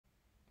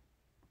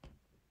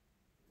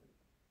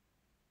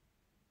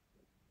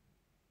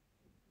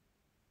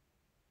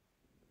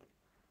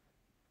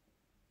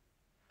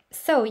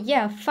So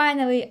yeah,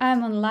 finally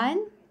I'm online.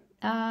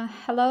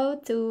 Hello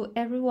to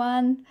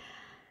everyone.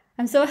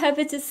 I'm so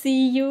happy to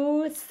see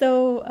you.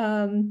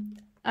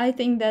 I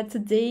think that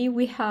today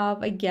we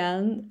have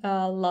again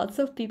lots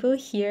of people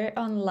here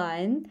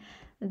online.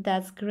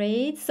 That's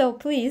great. So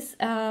please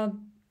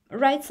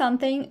write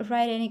something,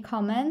 write any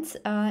comments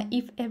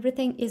if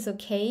everything is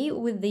okay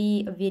with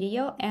the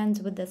video and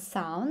with the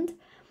sound.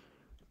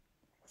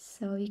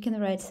 So you can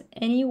write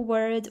any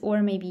word,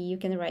 or maybe you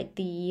can write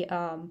the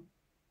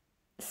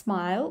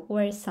smile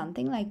or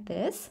something like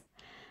this.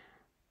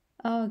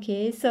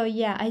 Okay, so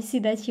yeah, I see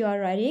that you are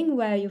writing.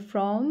 Where are you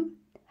from?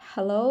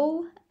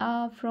 Hello,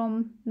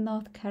 from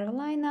North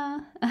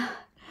Carolina.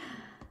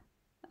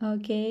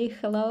 Okay,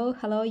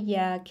 hello,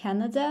 yeah,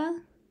 Canada,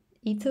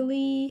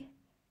 Italy.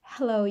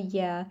 Hello,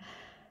 yeah.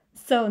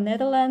 So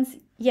Netherlands,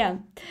 yeah.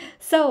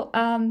 So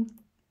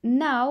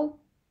now,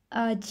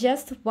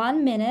 just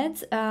 1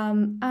 minute.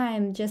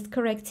 I'm just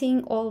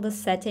correcting all the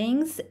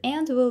settings,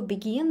 and we'll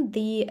begin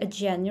the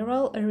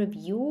general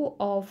review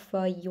of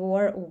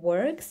your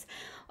works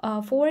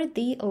for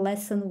the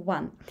lesson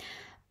 1.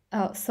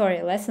 Oh,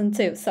 sorry, lesson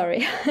 2.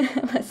 Sorry,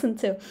 lesson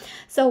 2.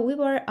 So we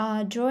were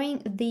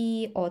drawing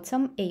the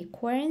autumn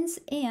acorns,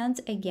 and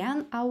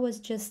again, I was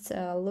just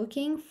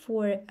looking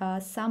for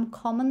some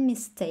common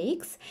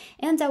mistakes,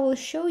 and I will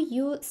show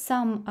you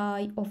some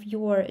of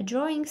your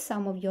drawings,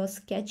 some of your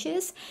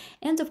sketches,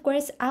 and of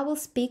course, I will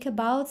speak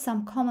about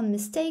some common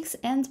mistakes,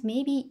 and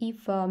maybe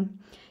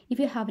if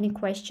you have any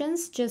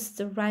questions,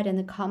 just write in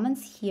the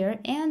comments here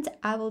and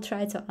I will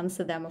try to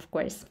answer them, of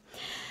course.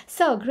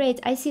 So great,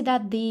 I see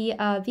that the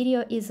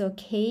video is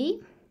okay.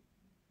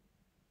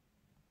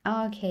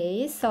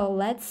 Okay, so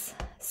let's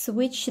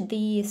switch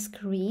the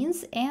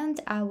screens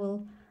and I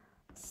will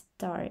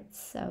start.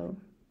 So,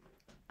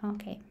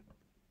 okay.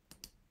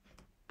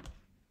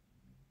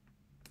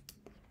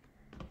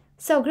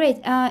 So great.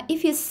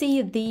 If you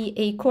see the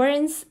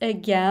acorns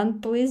again,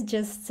 please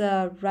just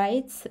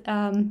write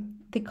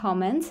the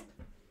comment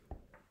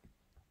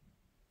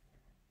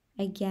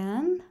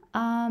again.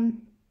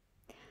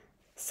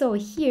 So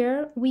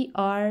here we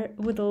are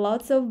with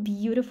lots of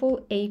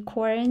beautiful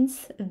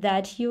acorns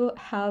that you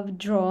have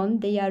drawn.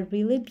 They are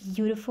really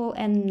beautiful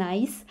and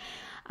nice.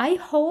 I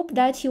hope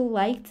that you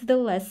liked the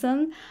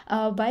lesson.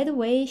 By the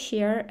way,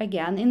 share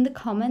again in the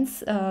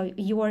comments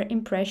your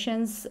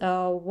impressions.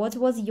 What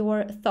was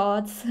your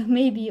thoughts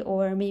maybe,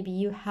 or maybe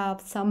you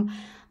have some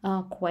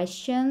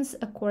questions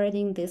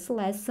according this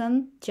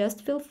lesson.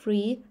 Just feel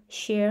free,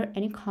 share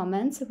any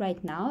comments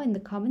right now in the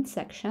comment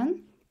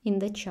section in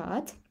the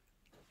chat.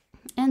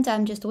 And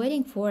I'm just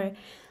waiting for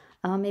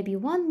maybe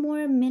 1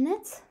 more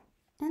minute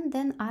and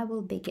then I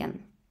will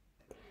begin.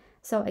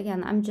 So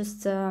again, I'm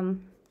just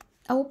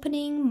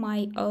opening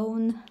my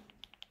own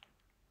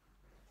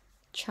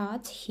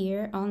chat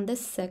here on the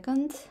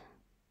second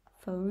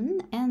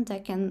phone and I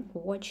can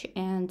watch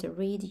and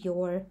read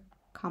your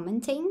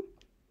commenting.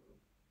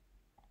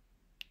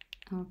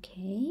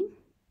 Okay.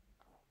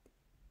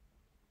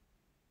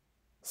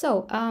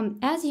 So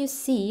as you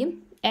see,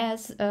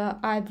 as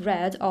I've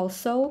read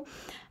also,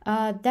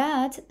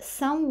 that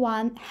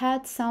someone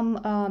had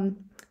some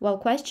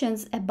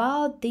questions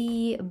about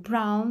the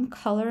brown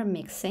color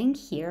mixing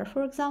here,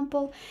 for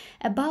example,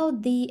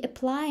 about the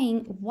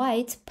applying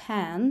white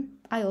pen.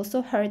 I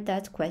also heard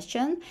that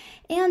question,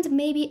 and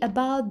maybe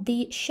about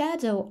the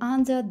shadow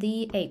under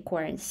the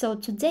acorn. So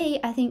today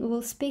I think we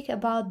will speak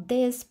about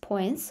these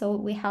points. So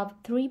we have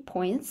 3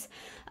 points: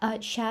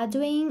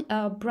 shadowing,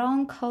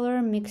 brown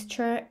color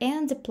mixture,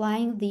 and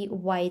applying the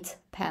white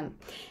pen.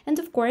 And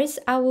of course,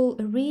 I will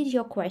read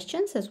your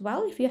questions as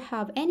well. If you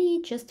have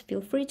any, just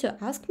feel free to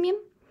ask me.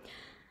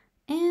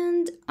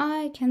 And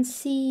I can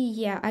see,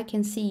 yeah, I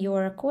can see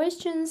your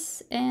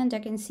questions and I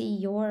can see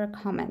your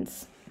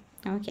comments.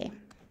 Okay.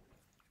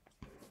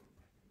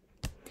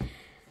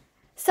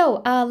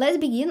 So let's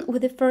begin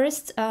with the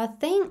first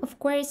thing, of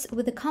course,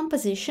 with the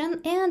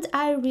composition. And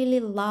I really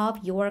love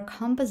your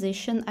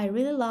composition. I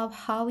really love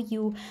how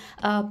you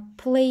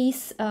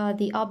place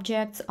the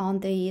objects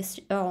on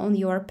on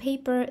your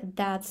paper.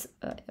 That's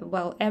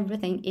well,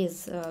 everything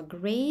is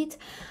great.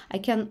 I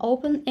can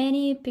open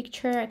any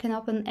picture, I can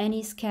open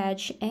any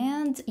sketch,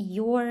 and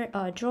your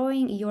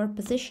drawing, your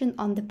position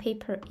on the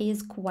paper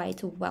is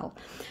quite well.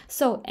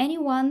 So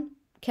anyone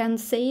can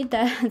say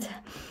that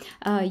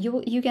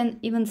you can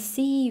even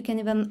see, you can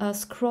even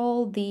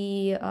scroll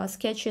the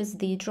sketches,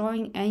 the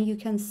drawing, and you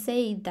can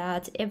say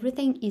that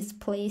everything is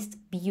placed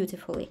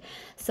beautifully.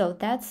 So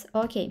that's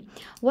okay.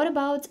 What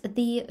about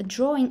the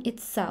drawing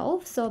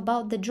itself? So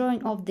about the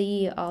drawing of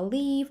the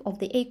leaf, of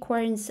the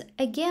acorns,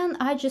 again,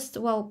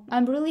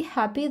 I'm really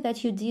happy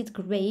that you did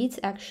great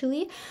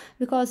actually,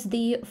 because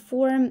the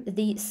form,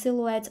 the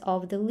silhouette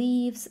of the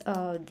leaves,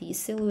 the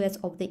silhouette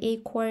of the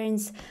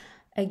acorns,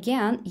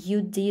 again,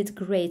 you did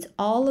great,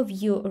 all of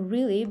you,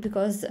 really,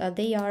 because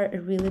they are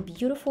really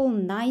beautiful,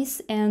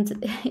 nice, and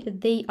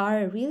they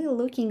are really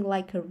looking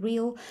like a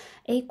real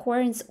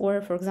acorns,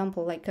 or for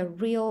example like a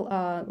real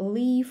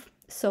leaf.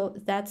 So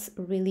that's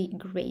really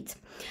great.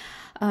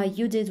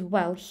 you did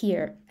well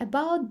here.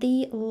 About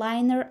the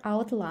liner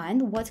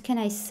outline, what can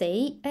I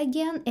say?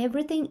 Again,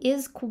 everything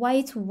is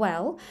quite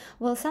well.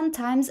 Well,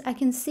 sometimes I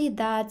can see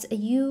that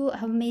you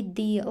have made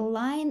the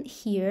line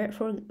here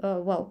for,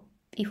 well,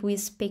 if we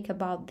speak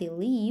about the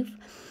leaf,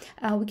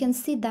 we can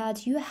see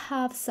that you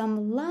have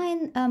some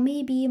line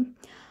maybe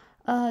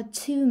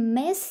too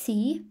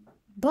messy,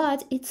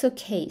 but it's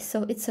okay.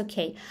 So it's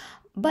okay.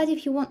 But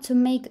if you want to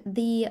make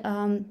the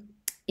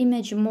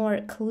image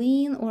more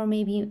clean, or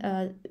maybe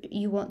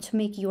you want to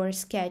make your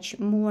sketch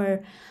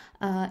more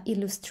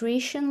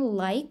illustration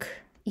like,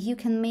 you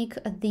can make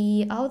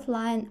the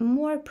outline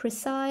more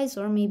precise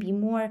or maybe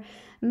more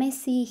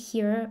messy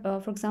here,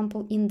 for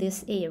example, in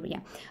this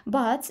area.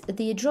 But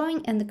the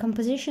drawing and the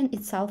composition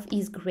itself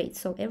is great,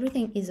 so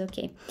everything is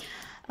okay.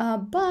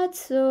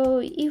 But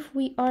if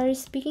we are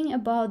speaking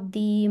about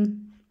the,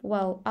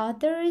 well,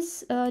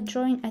 others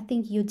drawing, I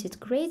think you did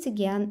great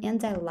again,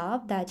 and I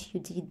love that you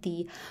did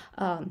the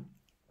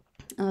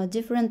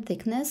different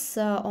thickness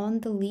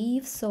on the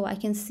leaf, so I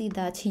can see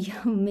that you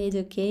made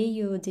okay,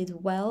 you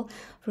did well.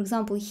 For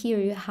example, here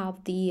you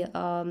have the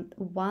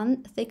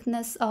one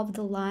thickness of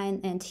the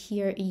line, and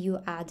here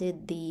you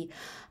added the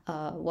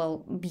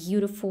well,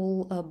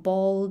 beautiful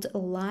bold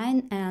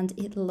line, and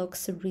it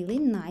looks really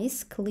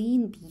nice,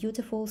 clean,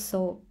 beautiful,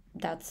 so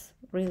that's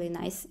really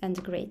nice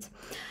and great.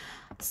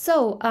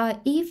 So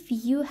if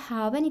you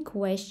have any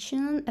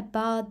question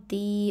about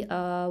the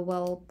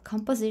well,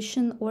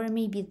 composition, or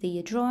maybe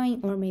the drawing,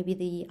 or maybe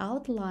the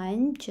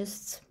outline,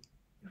 just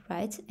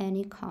write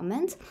any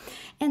comment.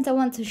 And I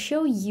want to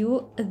show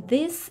you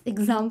this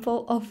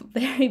example of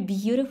very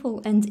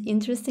beautiful and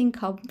interesting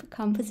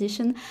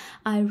composition.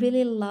 I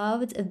really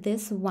loved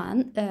this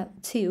one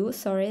too,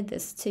 sorry,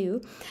 this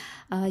too.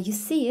 You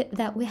see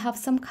that we have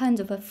some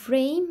kind of a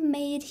frame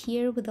made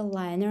here with a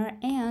liner,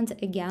 and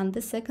again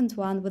the second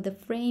one with the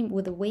frame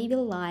with a wavy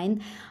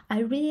line. I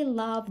really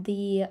love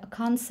the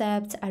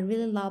concept, I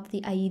really love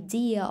the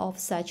idea of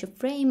such a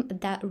frame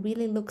that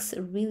really looks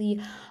really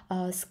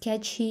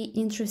sketchy,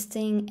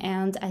 interesting,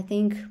 and I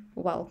think,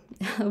 well,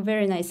 a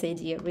very nice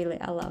idea,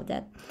 really, I love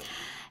that.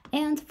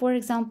 And for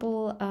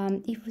example,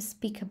 if we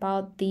speak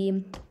about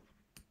the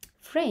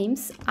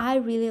frames, I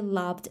really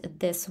loved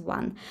this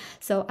one.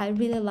 So I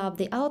really love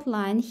the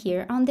outline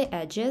here on the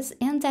edges,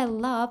 and I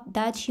love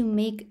that you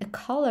make a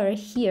color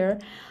here.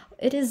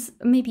 It is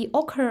maybe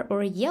ochre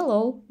or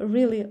yellow,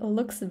 really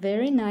looks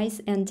very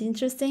nice and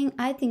interesting.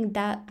 I think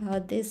that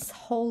this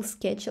whole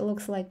sketch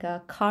looks like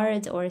a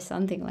card or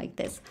something like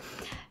this.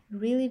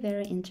 Really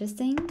very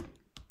interesting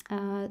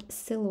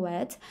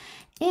silhouette.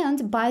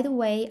 And by the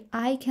way,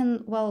 I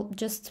can, well,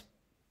 just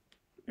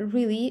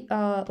really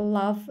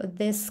love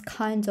this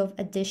kind of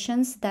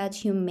additions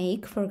that you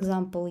make. For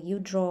example, you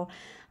draw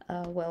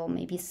well,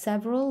 maybe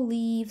several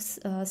leaves,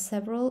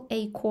 several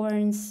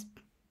acorns.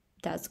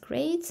 That's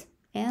great,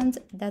 and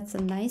that's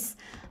a nice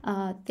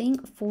thing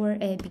for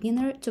a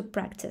beginner to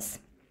practice.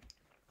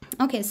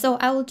 Okay, so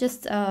I will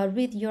just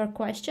read your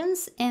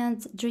questions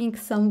and drink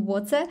some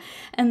water,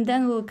 and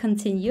then we'll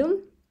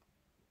continue.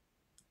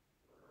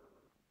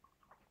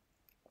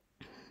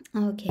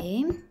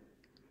 Okay.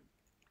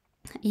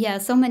 Yeah,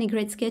 so many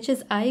great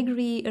sketches. I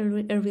agree,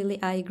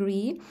 really, I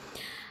agree.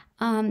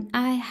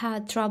 I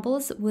had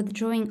troubles with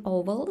drawing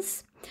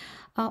ovals.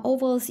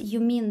 Ovals, you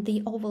mean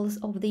the ovals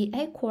of the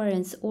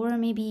acorns, or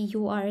maybe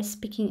you are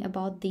speaking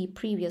about the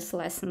previous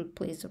lesson?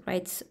 Please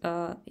write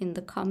in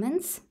the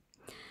comments.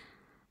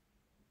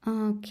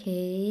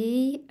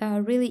 Okay,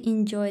 really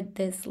enjoyed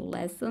this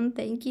lesson.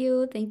 Thank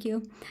you, thank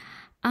you.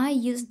 I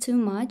used too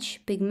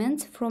much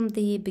pigment from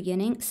the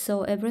beginning,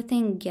 so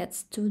everything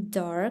gets too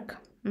dark.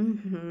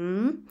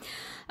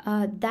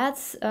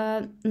 That's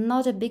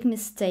not a big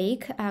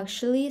mistake,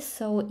 actually.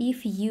 So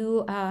if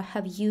you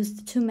have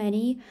used too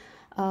many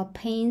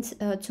paint,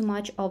 too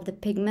much of the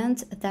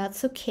pigment,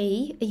 that's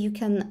okay. You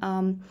can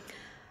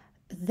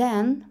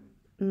then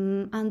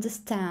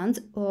understand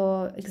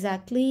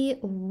exactly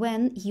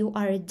when you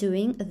are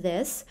doing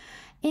this,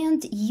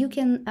 and you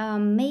can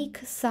make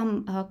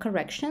some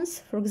corrections,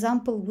 for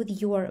example,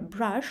 with your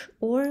brush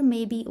or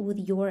maybe with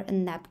your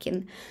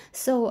napkin.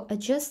 So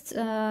just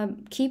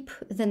keep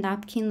the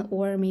napkin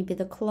or maybe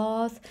the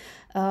cloth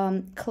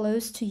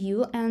close to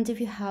you, and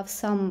if you have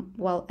some,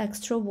 well,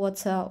 extra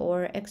water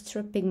or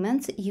extra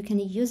pigment, you can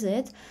use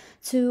it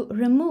to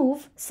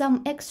remove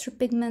some extra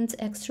pigment,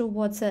 extra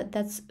water.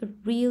 That's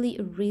really,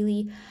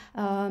 really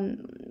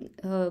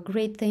a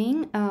great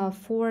thing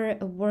for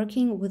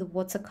working with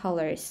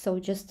watercolors. So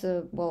just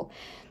well,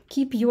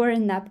 keep your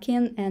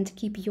napkin and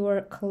keep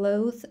your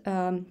cloth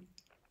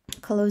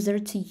closer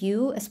to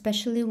you,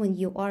 especially when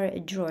you are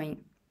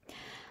drawing.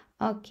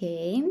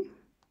 Okay.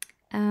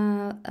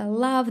 I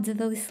loved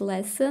this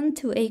lesson.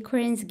 2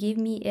 acorns give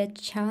me a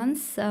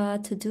chance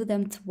to do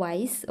them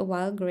twice.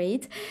 Wow,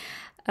 great.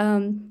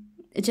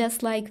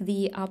 Just like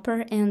the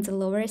upper and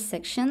lower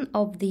section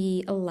of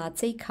the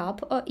latte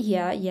cup. Oh,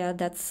 yeah,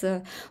 that's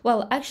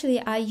well, actually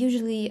I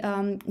usually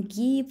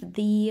give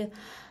the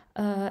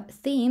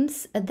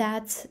themes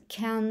that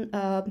can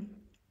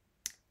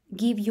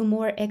give you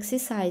more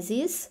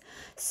exercises.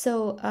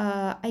 So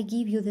I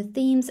give you the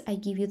themes, I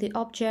give you the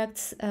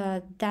objects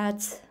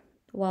that,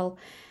 well,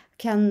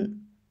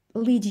 can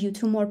lead you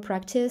to more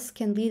practice,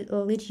 can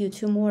lead you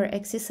to more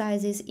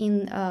exercises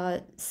in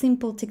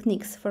simple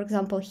techniques. For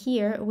example,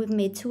 here we've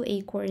made 2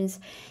 acorns.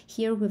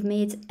 Here we've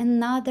made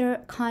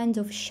another kind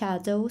of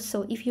shadow.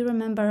 So if you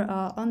remember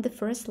on the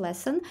first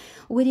lesson,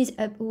 we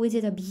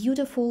did a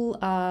beautiful,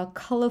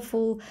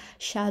 colorful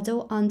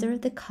shadow under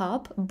the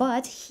cup.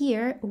 But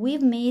here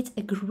we've made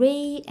a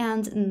gray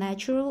and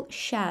natural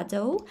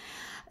shadow.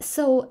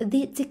 So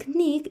the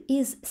technique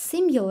is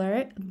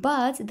similar,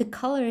 but the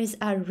colors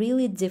are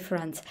really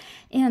different.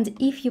 And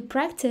if you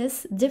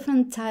practice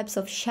different types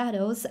of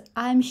shadows,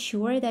 I'm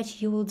sure that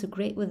you will do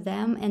great with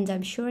them, and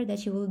I'm sure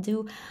that you will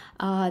do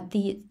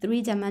the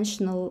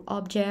 3-dimensional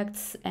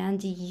objects,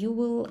 and you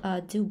will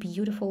do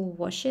beautiful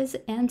washes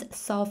and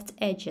soft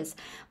edges.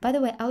 By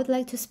the way, I would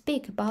like to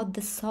speak about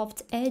the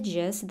soft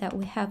edges that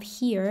we have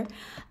here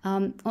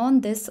on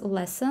this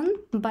lesson.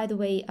 By the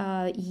way,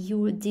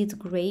 you did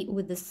great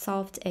with the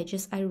soft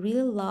edges. I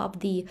really love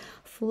the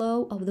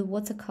flow of the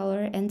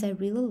watercolor, and I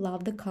really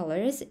love the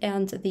colors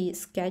and the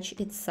sketch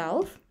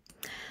itself.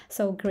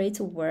 So great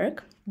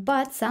work.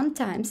 But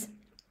sometimes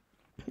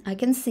I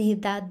can see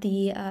that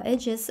the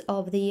edges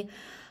of the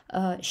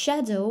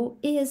shadow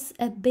is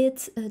a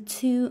bit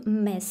too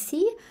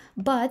messy,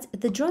 but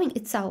the drawing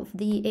itself,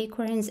 the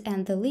acorns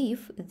and the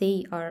leaf,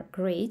 they are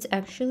great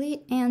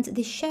actually, and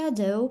the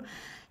shadow,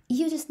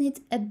 you just need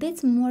a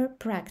bit more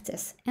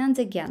practice. And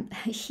again,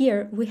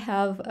 here we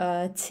have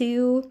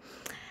 2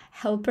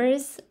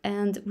 helpers,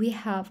 and we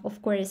have,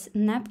 of course,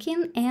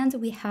 napkin, and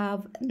we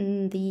have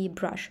the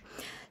brush.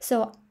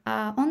 So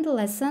on the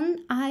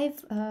lesson,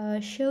 I've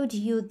showed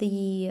you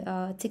the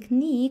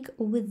technique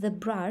with the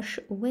brush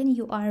when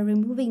you are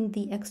removing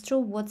the extra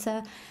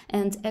water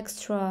and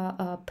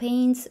extra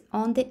paints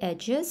on the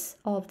edges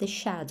of the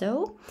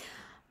shadow.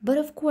 But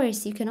of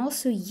course, you can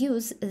also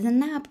use the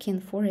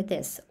napkin for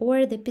this,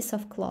 or the piece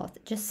of cloth,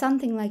 just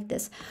something like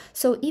this.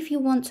 So if you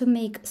want to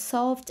make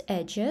soft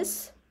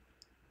edges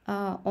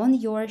on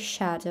your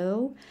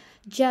shadow,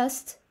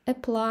 just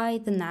apply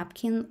the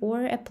napkin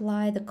or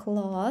apply the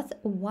cloth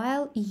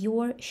while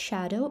your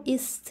shadow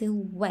is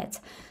still wet.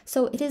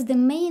 So it is the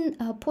main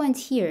point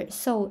here.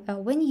 So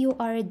when you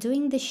are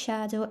doing the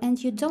shadow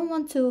and you don't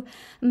want to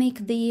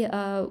make the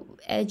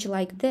edge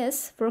like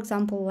this, for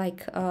example,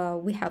 like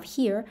we have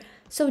here,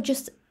 so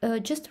just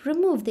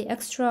remove the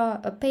extra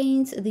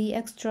paint, the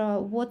extra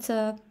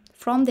water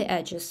from the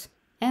edges,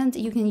 and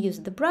you can use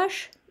the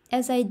brush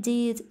as I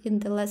did in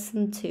the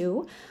lesson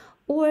 2,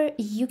 or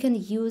you can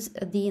use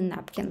the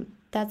napkin.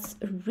 That's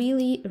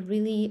really,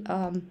 really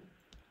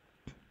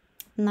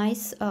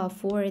nice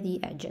for the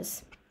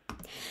edges.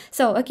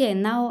 So, okay,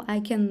 now I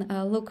can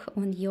look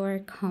on your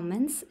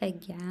comments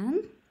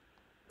again.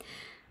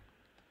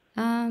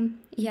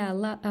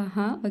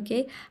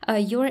 Okay.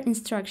 Your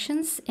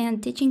instructions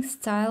and teaching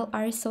style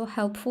are so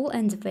helpful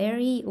and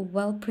very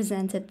well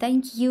presented.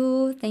 Thank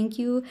you.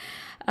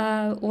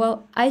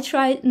 Well, I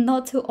try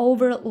not to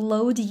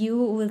overload you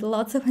with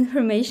lots of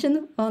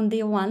information on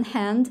the one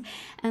hand,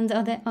 and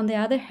on the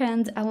other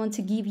hand, I want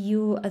to give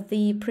you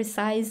the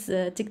precise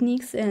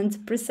techniques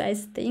and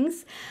precise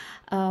things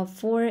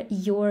for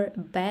your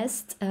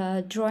best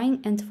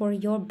drawing and for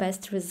your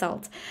best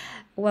result.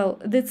 Well,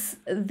 this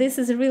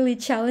is really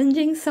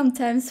challenging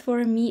sometimes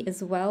for me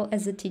as well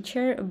as a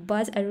teacher,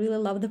 but I really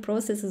love the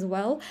process as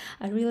well.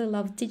 I really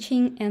love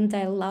teaching, and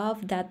I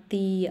love that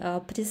the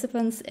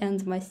participants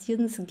and my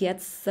students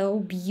get so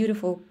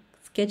beautiful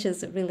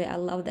sketches. Really, I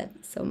love that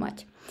so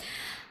much.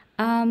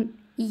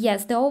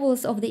 Yes, the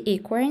ovals of the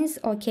acorns.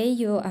 Okay,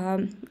 you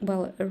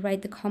well,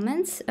 write the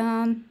comments,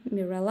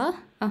 Mirella.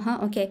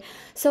 Okay.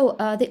 So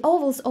the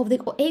ovals of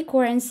the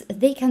acorns,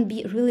 they can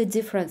be really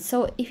different.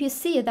 So if you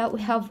see that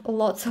we have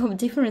lots of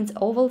different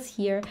ovals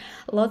here,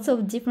 lots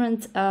of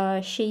different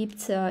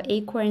shaped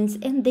acorns,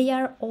 and they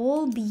are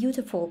all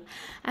beautiful.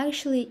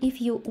 Actually,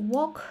 if you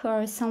walk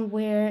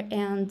somewhere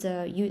and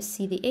you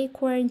see the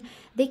acorn,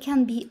 they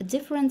can be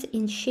different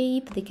in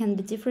shape, they can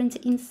be different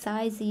in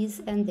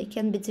sizes, and they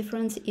can be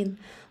different in,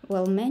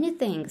 well, many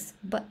things.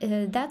 But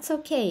that's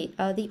okay.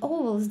 The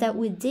ovals that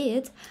we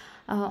did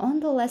on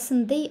the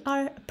lesson, they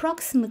are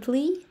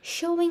approximately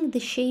showing the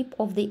shape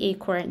of the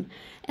acorn.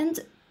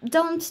 And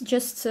don't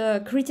just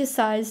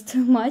criticize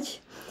too much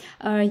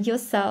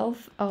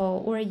yourself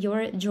or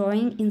your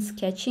drawing in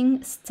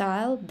sketching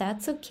style.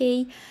 That's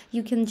okay.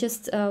 You can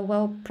just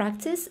well,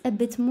 practice a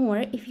bit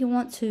more if you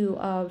want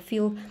to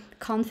feel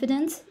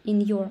confident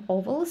in your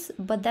ovals,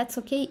 but that's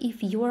okay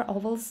if your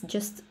ovals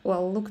just,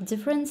 well, look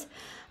different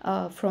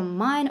from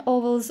mine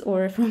ovals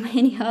or from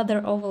any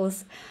other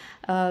ovals.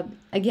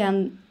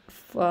 Again,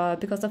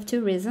 because of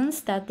 2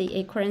 reasons, that the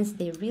acorns,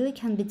 they really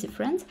can be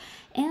different,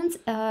 and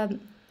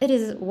it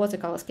is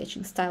watercolor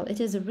sketching style. It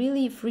is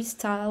really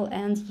freestyle,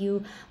 and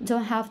you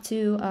don't have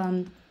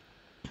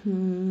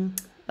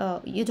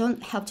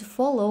to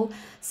follow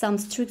some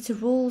strict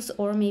rules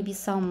or maybe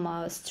some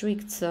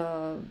strict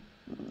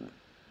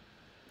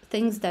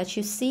things that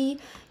you see,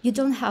 you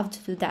don't have to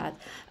do that.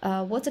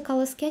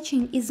 Watercolor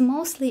sketching is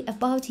mostly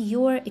about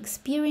your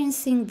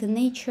experiencing the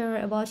nature,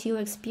 about your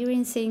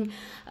experiencing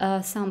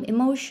some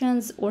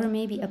emotions, or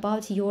maybe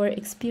about your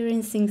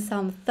experiencing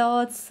some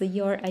thoughts,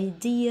 your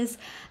ideas,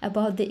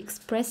 about the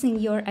expressing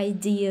your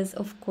ideas,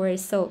 of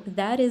course. So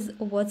that is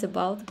what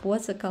about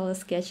watercolor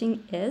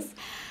sketching is.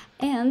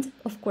 And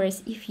of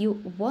course, if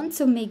you want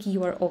to make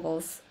your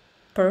ovals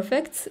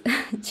perfect,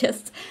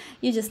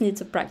 you just need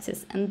to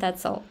practice, and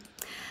that's all.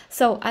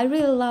 So I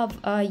really love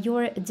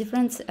your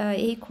different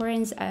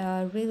acorns.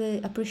 I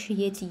really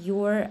appreciate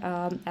your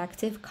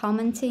active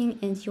commenting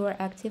and your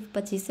active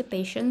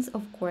participations,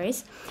 of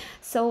course.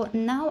 So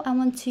now I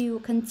want to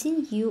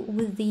continue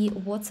with the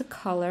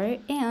watercolor.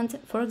 And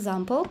for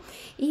example,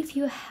 if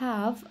you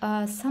have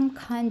some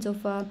kind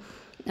of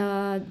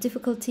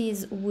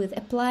difficulties with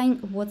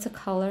applying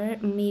watercolor,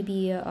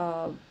 maybe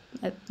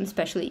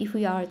especially if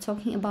we are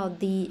talking about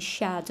the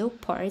shadow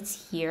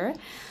parts here,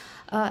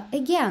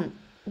 again,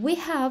 we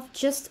have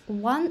just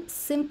one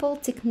simple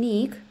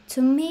technique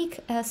to make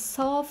a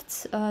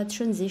soft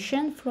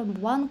transition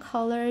from one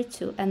color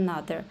to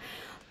another.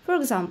 For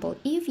example,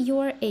 if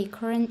your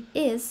acorn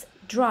is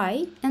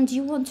dry and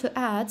you want to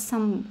add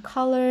some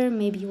color,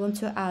 maybe you want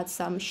to add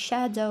some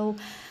shadow,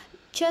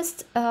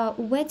 just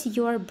wet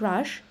your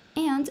brush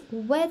and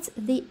wet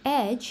the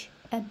edge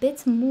a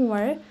bit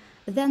more,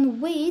 then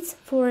wait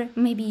for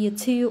maybe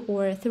 2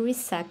 or 3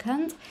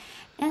 seconds,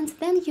 and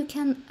then you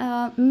can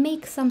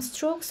make some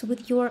strokes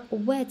with your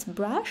wet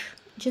brush,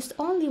 just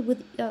only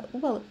with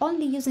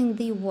only using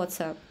the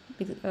water,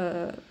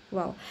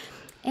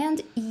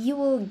 and you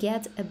will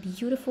get a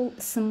beautiful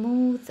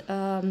smooth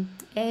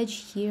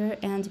edge here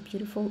and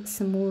beautiful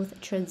smooth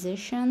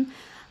transition.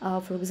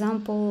 For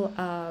example,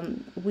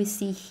 we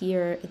see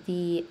here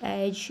the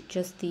edge,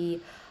 just the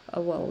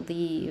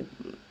the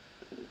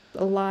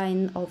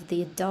line of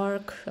the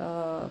dark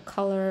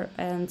color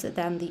and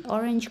then the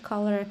orange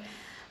color.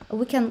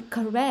 We can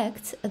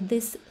correct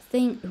this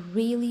thing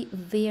really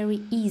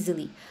very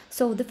easily.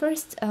 So the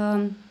first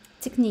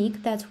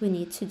technique that we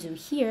need to do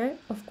here,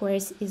 of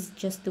course, is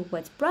just the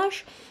wet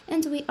brush,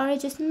 and we are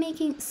just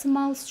making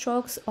small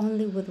strokes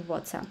only with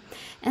water.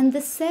 And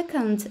the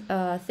second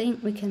thing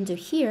we can do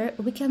here,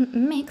 we can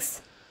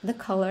mix the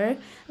color,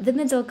 the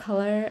middle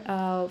color,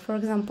 for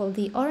example,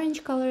 the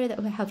orange color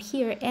that we have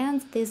here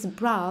and this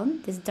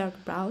brown, this dark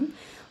brown.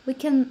 We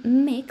can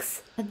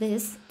mix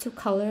these two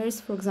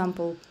colors, for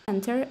example,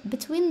 enter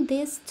between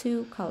these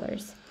two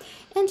colors,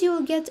 and you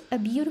will get a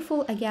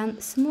beautiful, again,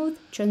 smooth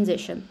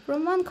transition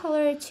from one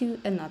color to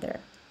another.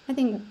 I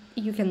think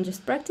you can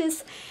just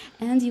practice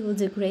and you will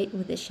do great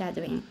with the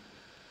shadowing.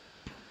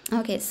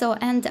 Okay, so,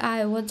 and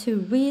I want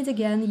to read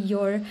again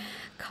your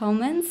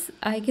comments.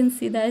 I can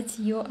see that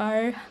you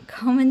are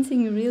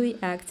commenting really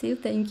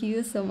active. Thank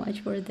you so much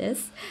for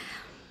this.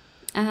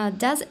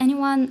 Does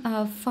anyone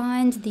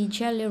find the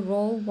Gelly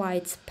Roll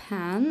White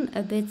pen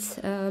a bit,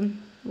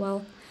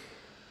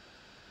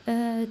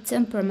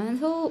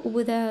 temperamental,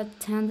 with a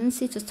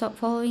tendency to stop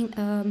flowing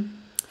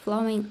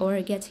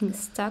or getting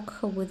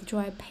stuck with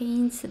dry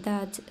paints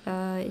that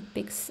it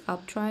picks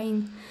up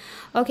drying?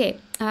 Okay,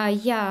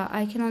 yeah,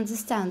 I can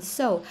understand.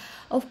 So,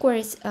 of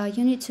course,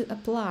 you need to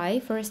apply,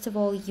 first of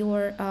all,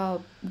 your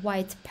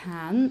white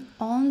pen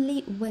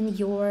only when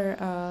your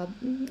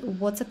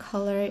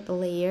watercolor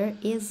layer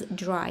is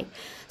dry.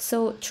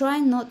 So try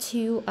not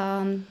to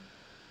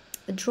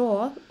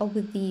draw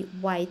with the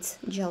white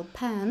gel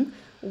pen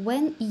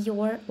when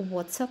your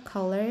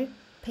watercolor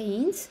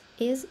paint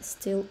is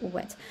still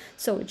wet.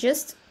 So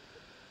just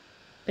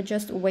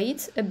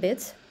wait a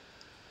bit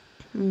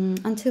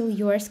until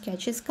your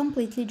sketch is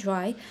completely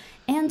dry,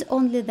 and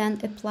only then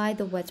apply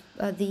the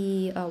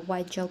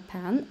white gel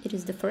pen. It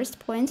is the first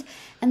point.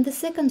 And the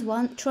second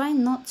one, try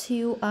not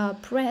to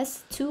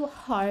press too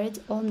hard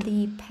on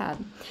the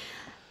pen.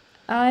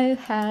 I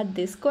had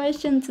this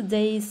question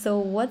today, so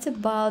what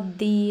about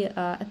the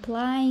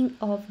applying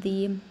of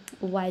the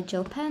white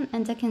gel pen?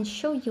 And I can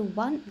show you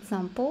one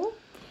example.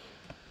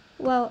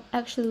 Well,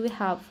 actually we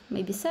have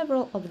maybe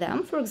several of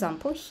them, for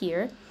example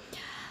here,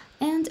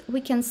 and we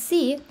can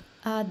see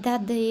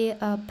that the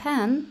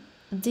pen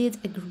did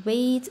a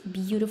great,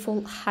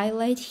 beautiful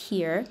highlight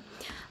here,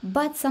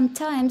 but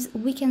sometimes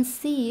we can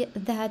see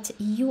that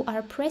you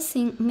are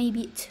pressing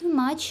maybe too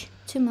much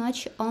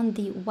on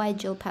the white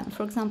gel pen.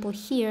 For example,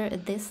 here,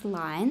 this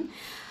line,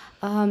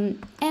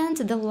 and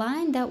the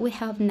line that we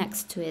have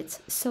next to it.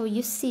 So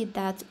you see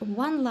that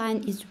one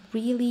line is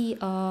really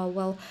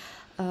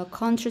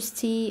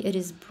contrasty, it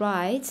is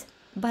bright,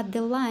 but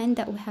the line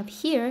that we have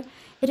here,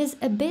 it is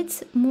a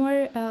bit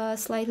more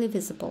slightly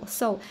visible.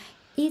 So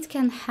it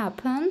can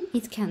happen,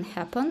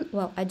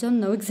 well, I don't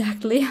know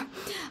exactly,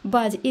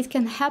 but it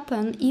can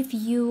happen if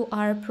you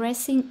are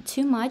pressing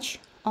too much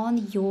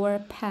on your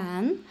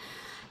pen,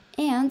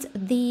 and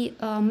the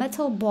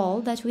metal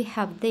ball that we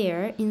have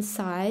there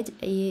inside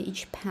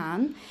each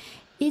pen,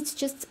 it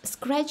just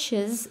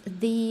scratches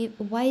the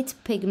white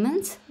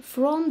pigment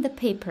from the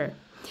paper.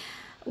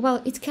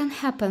 Well, it can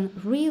happen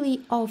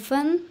really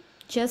often.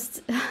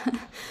 just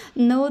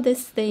know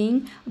this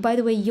thing. By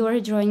the way, your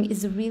drawing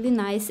is really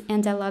nice,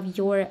 and I love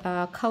your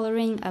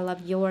coloring, I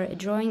love your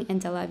drawing,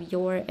 and I love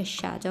your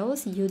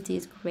shadows. You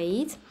did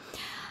great.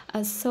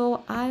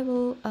 So I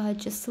will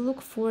just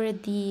look for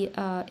the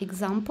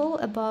example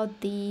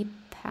about the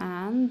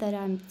pen that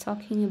I'm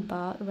talking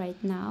about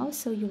right now,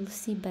 so you'll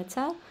see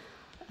better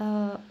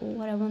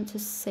what I want to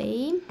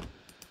say.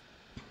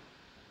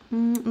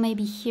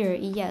 Maybe here,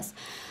 yes.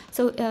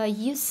 So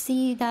you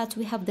see that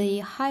we have the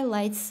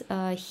highlights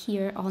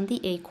here on the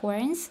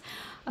acorns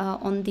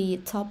on the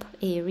top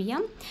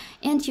area,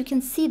 and you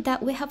can see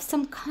that we have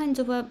some kind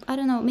of a, I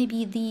don't know,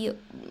 maybe the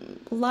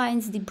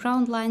lines, the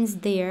brown lines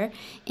there,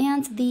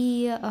 and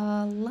the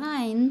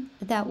line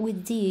that we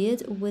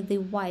did with the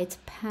white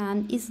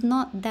pen is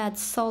not that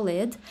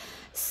solid,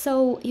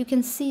 so you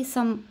can see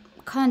some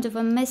kind of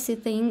a messy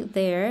thing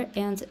there,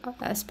 and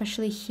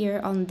especially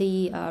here on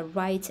the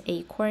right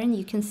acorn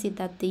you can see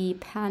that the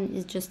pen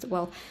is just,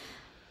 well,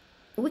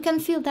 we can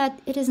feel that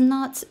it is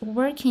not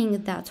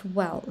working that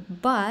well,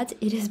 but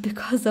it is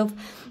because of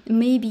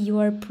maybe you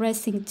are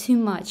pressing too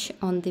much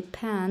on the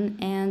pen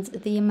and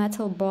the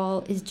metal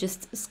ball is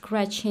just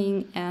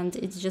scratching and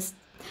it's just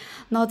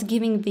not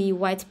giving the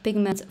white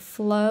pigment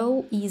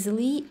flow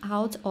easily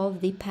out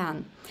of the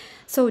pen.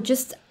 So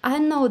just, I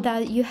know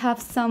that you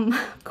have some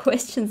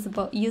questions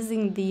about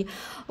using the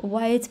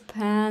white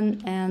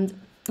pen, and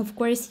of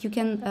course you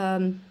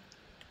can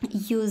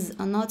use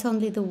not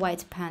only the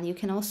white pen, you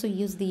can also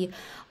use the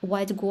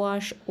white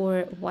gouache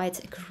or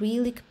white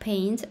acrylic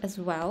paint as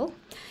well.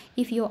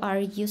 If you are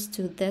used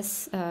to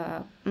this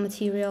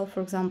material,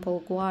 for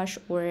example gouache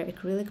or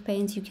acrylic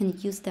paint, you can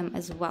use them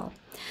as well.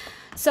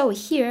 So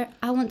here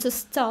I want to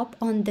stop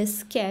on this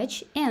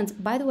sketch,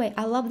 and by the way,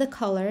 I love the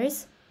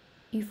colors.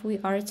 If we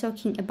are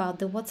talking about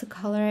the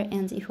watercolor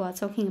and if we are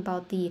talking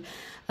about the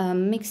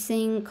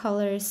mixing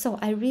colors, so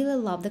I really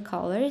love the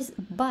colors,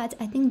 but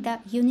I think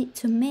that you need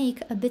to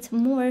make a bit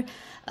more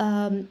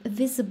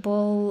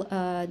visible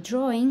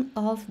drawing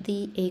of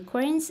the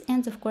acorns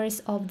and of course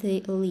of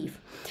the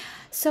leaf.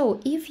 So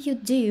if you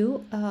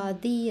do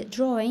the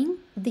drawing,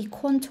 the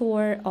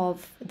contour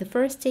of the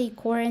first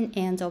acorn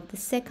and of the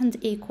second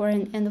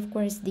acorn and of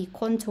course the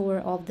contour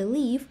of the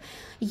leaf,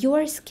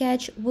 your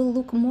sketch will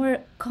look more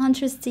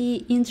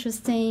contrasty,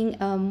 interesting,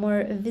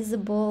 more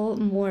visible,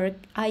 more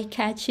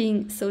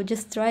eye-catching. So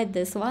just try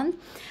this one,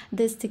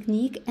 this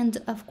technique, and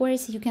of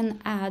course you can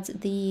add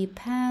the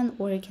pen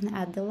or you can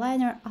add the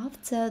liner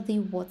after the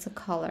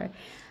watercolor.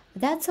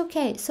 That's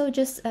okay. So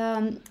just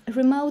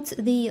remote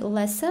the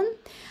lesson.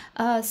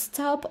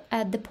 Stop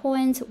at the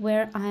point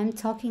where I'm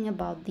talking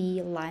about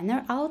the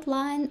liner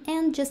outline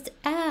and just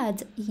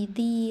add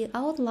the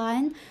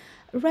outline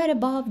right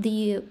above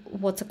the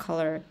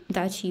watercolor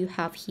that you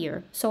have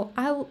here. So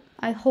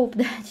I hope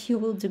that you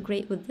will do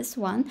great with this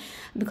one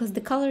because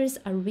the colors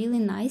are really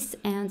nice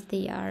and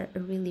they are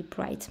really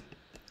bright.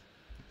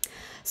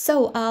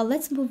 So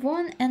let's move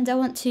on, and I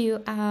want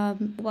to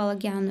well,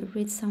 again,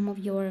 read some of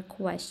your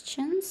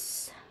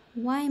questions.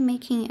 Why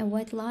making a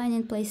white line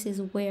in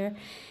places where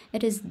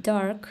it is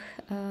dark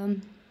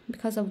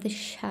because of the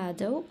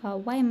shadow?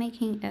 Why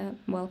making a,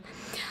 well,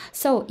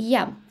 so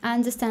yeah, I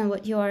understand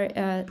what you're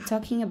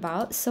talking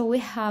about. So we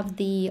have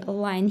the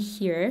line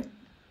here.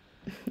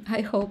 I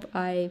hope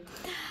I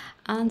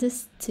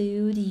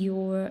understood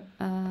your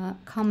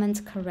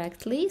comment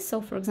correctly.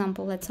 So for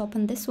example, let's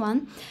open this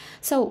one.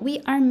 So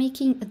we are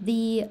making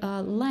the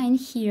line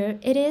here,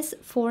 it is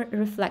for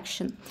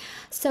reflection.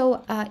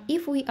 So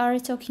if we are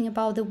talking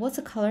about the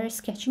watercolor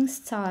sketching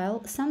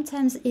style,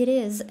 sometimes it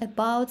is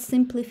about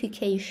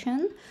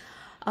simplification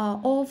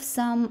of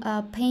some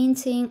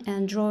painting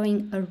and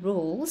drawing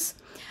rules,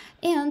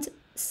 and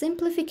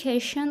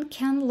simplification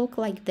can look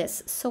like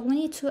this. So we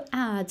need to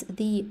add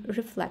the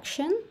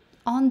reflection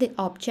on the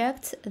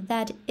object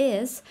that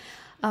is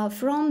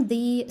from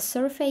the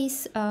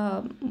surface.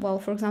 Well,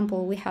 for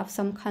example, we have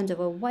some kind of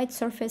a white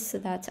surface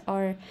that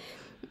are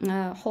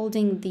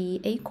holding the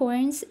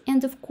acorns,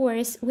 and of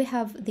course we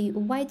have the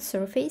white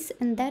surface,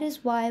 and that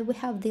is why we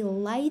have the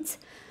light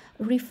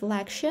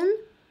reflection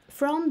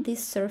from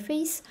this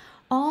surface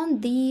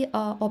on the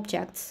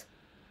objects.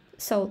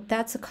 So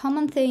that's a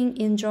common thing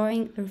in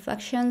drawing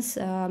reflections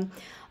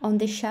on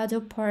the shadow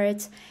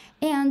part.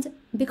 And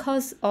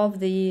because of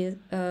the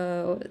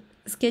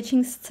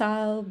sketching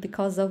style,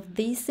 because of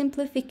the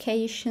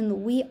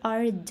simplification, we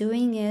are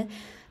doing it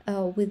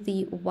with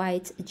the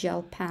white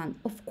gel pen.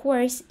 Of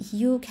course,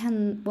 you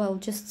can, well,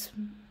 just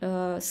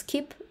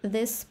skip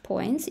this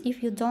point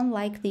if you don't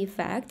like the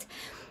effect.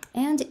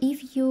 And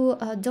if you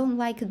don't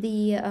like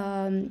the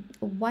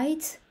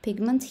white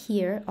pigment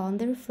here on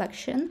the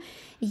reflection,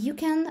 you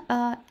can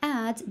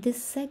add the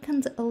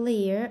second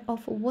layer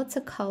of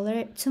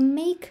watercolor to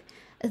make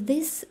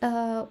this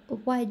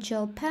white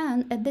gel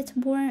pen a bit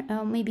more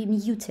maybe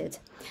muted.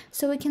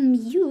 So we can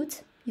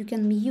mute, you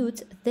can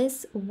mute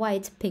this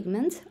white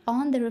pigment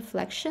on the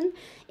reflection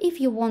if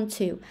you want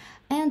to.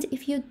 And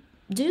if you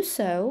do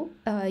so,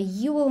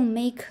 you will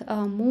make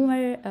a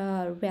more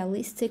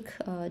realistic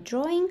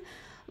drawing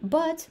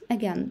But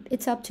again,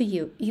 it's up to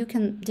you. You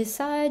can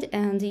decide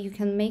and you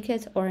can make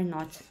it or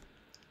not.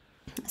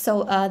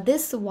 So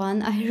this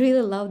one, I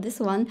really love this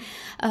one,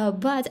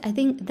 but I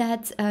think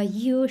that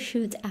you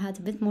should add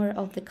a bit more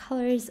of the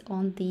colors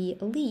on the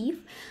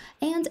leaf,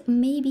 and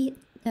maybe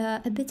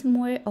a bit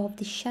more of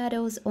the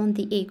shadows on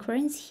the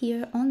acorns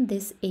here on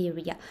this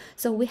area.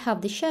 So we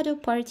have the shadow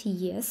part,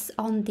 yes,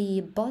 on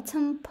the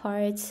bottom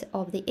part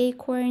of the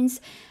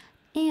acorns,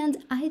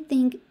 and I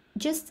think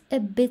just a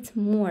bit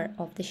more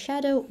of the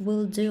shadow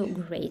will do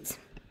great.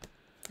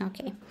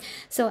 Okay,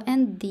 so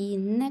and the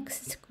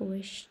next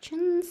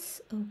questions.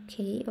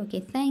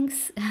 Okay,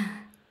 thanks.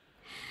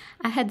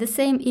 I had the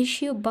same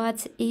issue,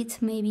 but it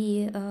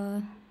maybe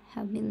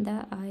have been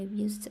that I've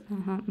used.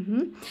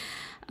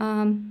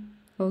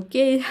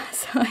 Okay,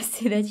 so I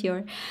see that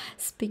you're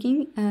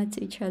speaking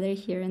to each other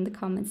here in the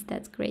comments.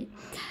 That's great.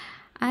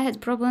 I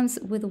had problems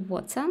with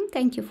water.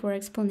 Thank you for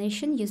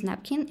explanation. Use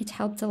napkin. It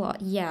helped a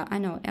lot. Yeah, I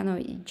know.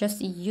 Just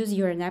use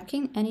your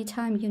napkin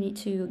anytime you need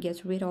to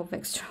get rid of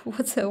extra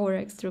water or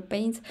extra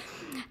paint.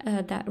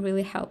 That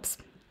really helps.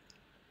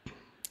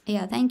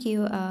 Yeah, thank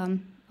you.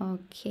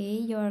 Okay,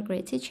 you're a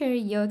great teacher.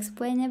 You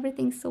explain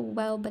everything so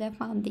well, but I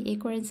found the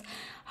acorns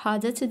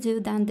harder to do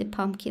than the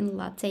pumpkin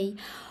latte.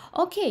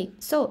 Okay,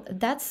 so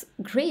that's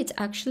great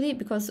actually,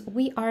 because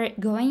we are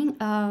going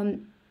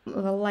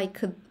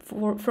like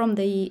from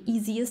the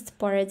easiest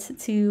part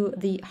to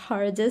the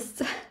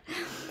hardest.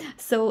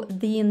 So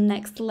the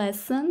next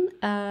lesson,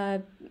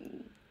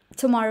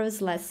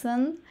 tomorrow's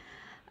lesson,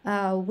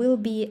 will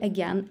be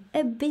again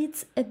a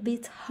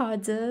bit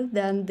harder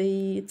than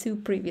the two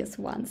previous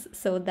ones.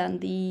 So than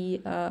the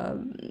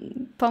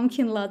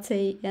pumpkin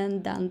latte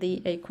and then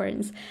the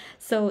acorns.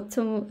 So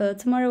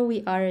tomorrow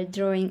we are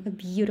drawing a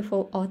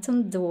beautiful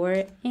autumn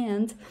door,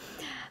 and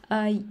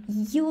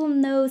you'll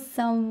know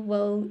some,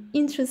 well,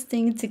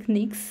 interesting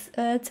techniques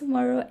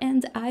tomorrow,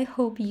 and I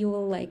hope you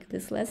will like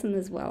this lesson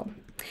as well.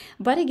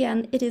 But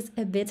again, it is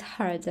a bit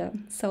harder,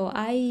 so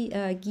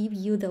I give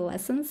you the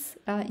lessons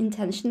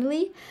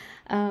intentionally,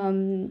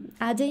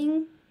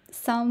 adding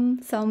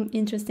some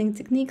interesting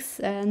techniques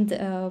and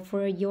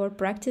for your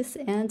practice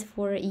and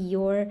for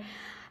your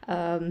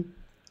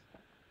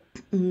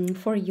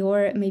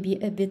maybe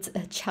a bit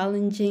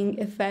challenging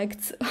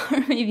effects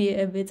or maybe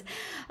a bit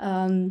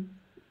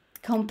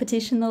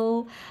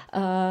competitional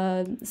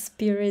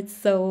spirit.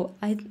 So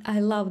I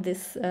love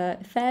this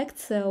effect.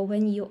 So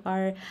when you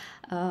are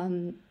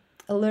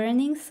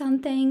learning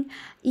something,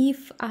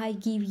 if I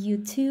give you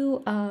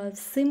two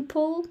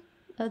simple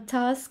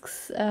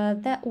tasks,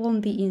 that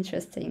won't be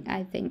interesting,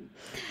 I think.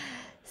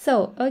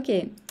 So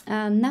okay,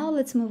 now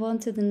let's move on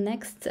to the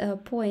next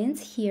point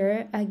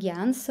here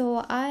again.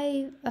 So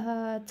I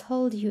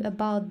told you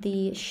about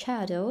the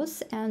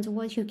shadows and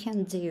what you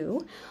can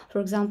do. For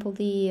example,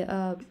 the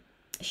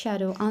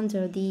shadow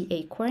under the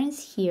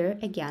acorns here.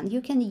 Again,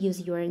 you can use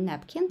your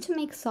napkin to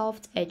make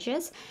soft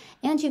edges,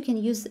 and you can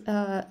use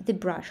the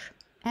brush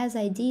as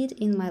I did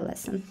in my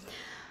lesson.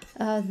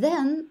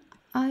 Then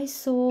I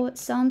saw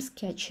some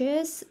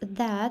sketches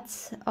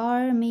that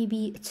are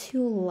maybe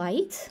too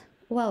light.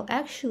 Well,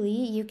 actually,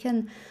 you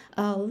can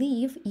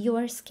leave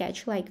your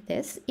sketch like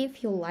this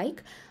if you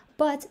like,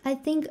 but I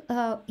think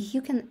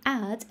you can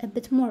add a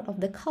bit more of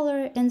the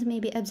color and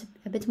maybe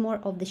a bit more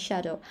of the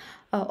shadow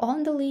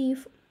on the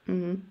leaf,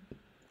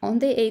 on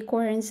the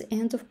acorns,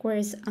 and of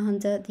course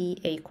under the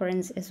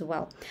acorns as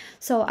well.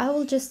 So I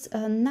will just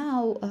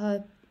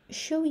now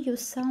show you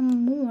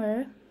some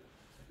more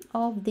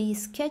of the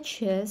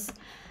sketches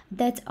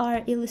that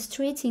are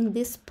illustrating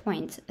this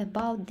point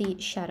about the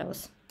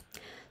shadows.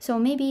 So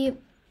maybe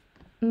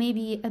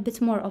a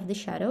bit more of the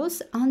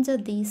shadows under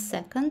the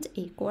second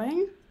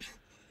acorn.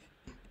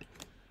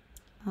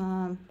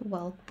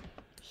 Well,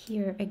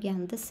 here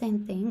again the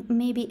same thing,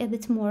 maybe a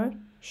bit more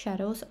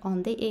shadows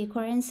on the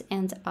acorns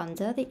and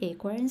under the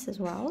acorns as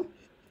well.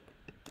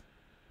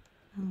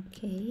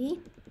 Okay,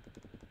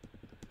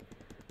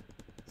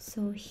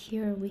 so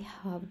here we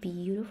have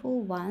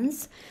beautiful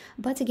ones,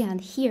 but again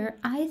here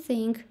I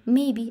think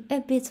maybe a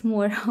bit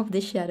more of the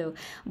shadow.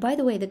 By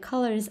the way, the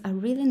colors are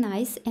really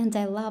nice, and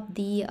I love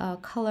the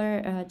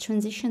color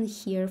transition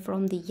here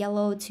from the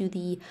yellow to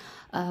the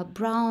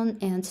brown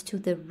and to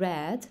the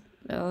red.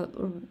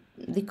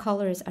 The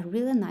colors are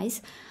really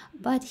nice,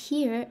 but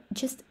here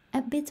just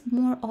a bit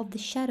more of the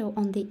shadow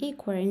on the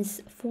acorns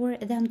for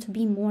them to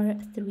be more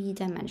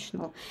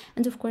three-dimensional,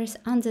 and of course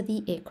under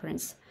the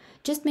acorns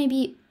just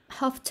maybe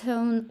half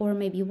tone or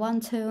maybe one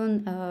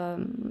tone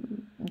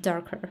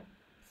darker.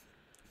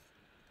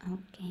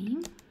 Okay,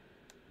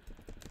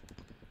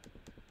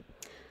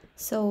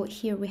 so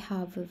here we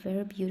have a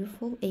very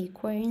beautiful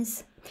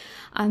acorns.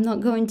 I'm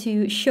not going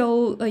to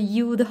show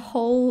you the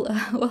whole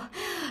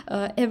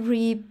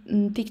every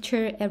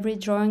picture, every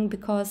drawing,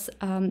 because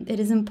it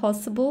is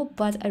impossible,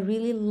 but I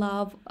really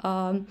love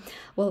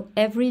well,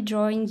 every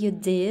drawing you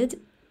did,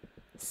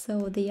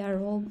 so they are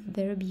all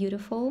very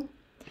beautiful.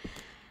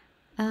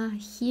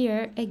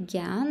 Here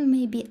again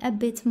maybe a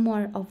bit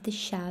more of the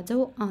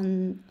shadow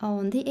on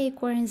the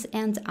acorns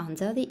and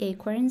under the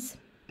acorns.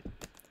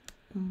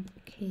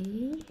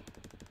 Okay.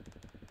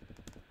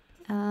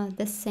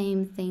 The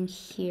same thing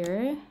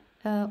here.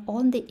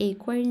 On the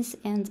acorns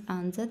and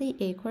under the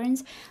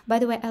acorns. By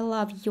the way, I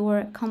love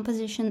your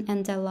composition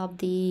and I love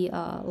the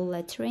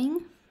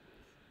lettering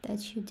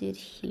that you did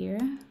here.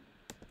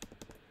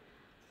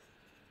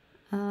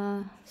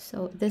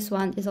 So this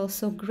one is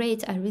also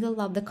great. I really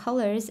love the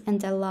colors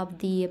and I love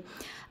the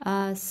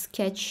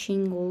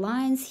sketching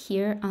lines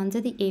here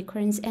under the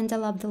acorns, and I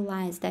love the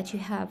lines that you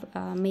have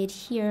made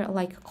here,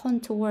 like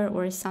contour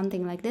or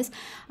something like this.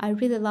 I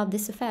really love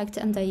this effect,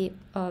 and I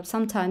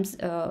sometimes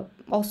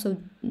also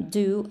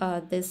do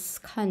this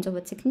kind of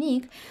a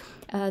technique.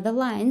 The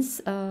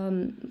lines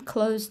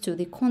close to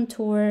the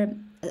contour,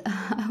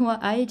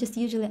 I just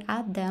usually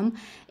add them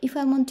if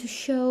I want to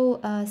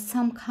show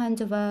some kind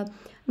of a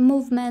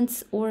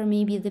movements or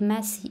maybe the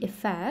messy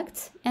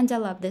effect. And I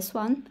love this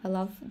one,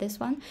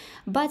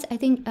 but I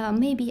think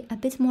maybe a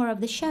bit more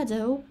of the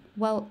shadow,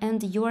 well,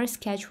 and your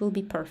sketch will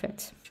be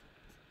perfect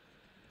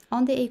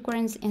on the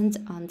acorns and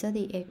under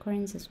the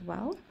acorns as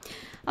well.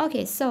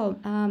 Okay, so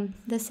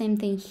the same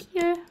thing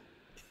here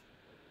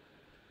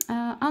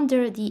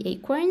under the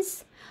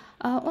acorns.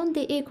 On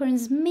the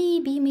acorns,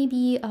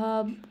 maybe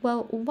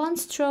well, one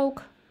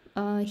stroke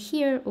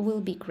here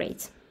will be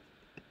great.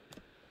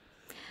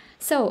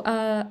 So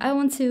I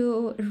want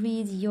to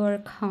read your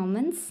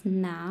comments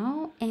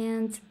now,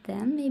 and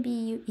then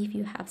maybe if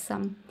you have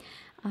some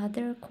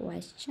other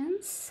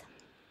questions.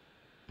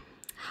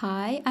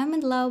 Hi, I'm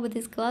in love with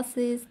these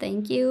classes.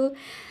 Thank you.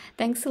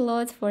 Thanks a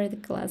lot for the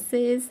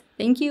classes.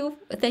 Thank you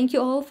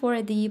all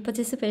for the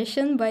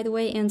participation, by the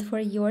way, and for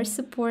your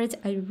support.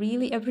 I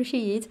really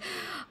appreciate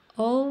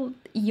all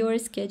your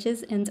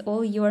sketches and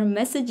all your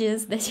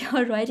messages that you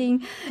are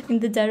writing in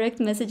the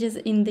direct messages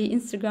in the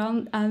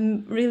Instagram.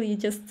 I'm really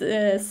just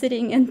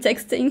sitting and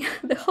texting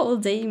the whole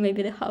day,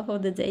 maybe the half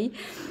of the day.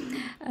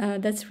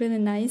 That's really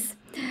nice.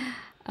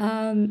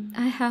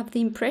 I have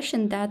the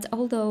impression that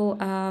although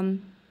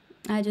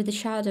I do the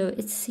shadow,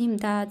 it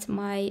seems that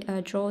my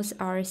draws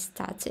are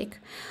static.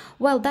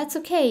 Well, that's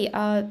okay.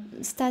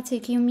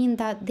 Static, you mean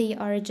that they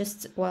are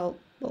just, well,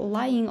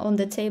 lying on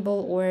the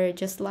table or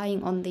just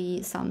lying on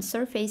the some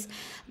surface.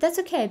 That's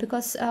okay,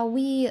 because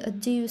we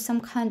do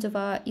some kind of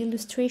a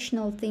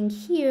illustrational thing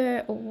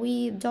here.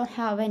 We don't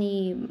have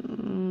any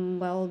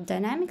well,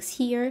 dynamics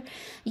here.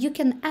 You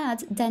can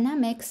add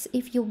dynamics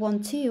if you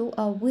want to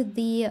with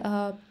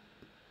the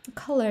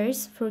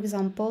colors. For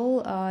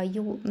example,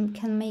 you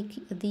can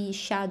make the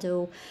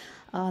shadow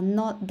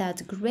not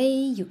that gray.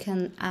 You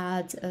can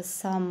add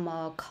some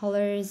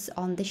colors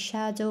on the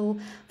shadow,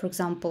 for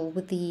example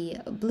with the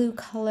blue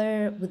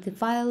color, with the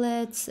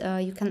violet.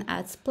 You can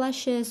add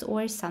splashes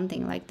or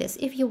something like this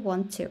if you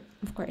want to,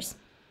 of course.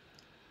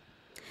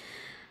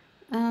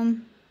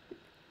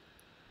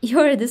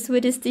 You're the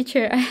sweetest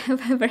teacher I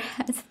have ever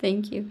had.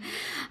 Thank you.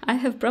 I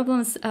have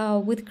problems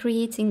with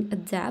creating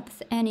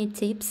depth. Any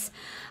tips?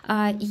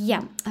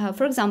 Yeah,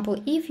 for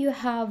example, if you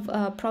have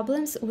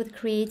problems with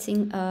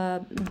creating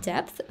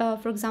depth,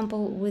 for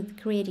example, with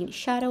creating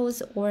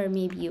shadows or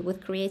maybe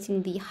with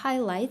creating the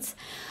highlights,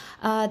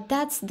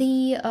 that's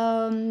the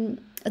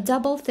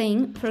double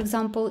thing. For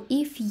example,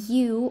 if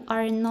you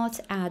are not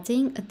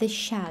adding the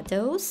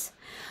shadows,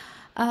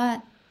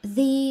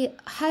 the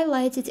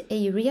highlighted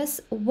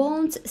areas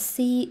won't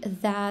see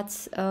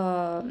that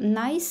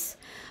nice.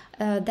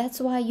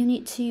 That's why you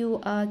need to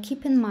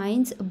keep in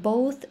mind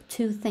both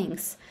two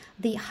things: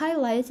 the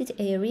highlighted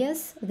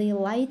areas, the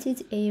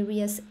lighted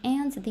areas,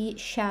 and the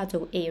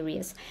shadow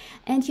areas.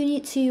 And you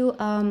need to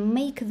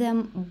make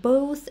them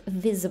both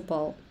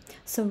visible,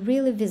 so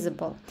really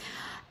visible.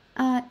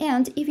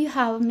 And if you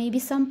have maybe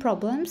some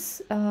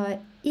problems,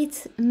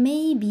 it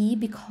may be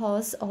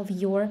because of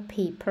your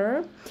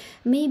paper.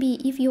 Maybe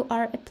if you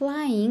are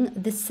applying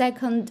the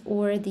second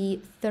or the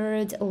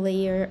third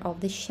layer of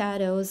the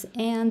shadows,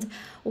 and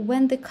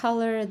when the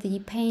color, the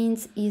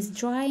paint is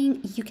drying,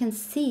 you can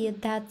see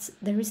that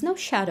there is no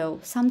shadow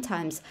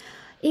sometimes.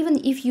 Even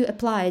if you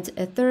applied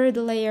a third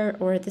layer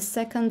or the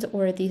second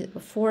or the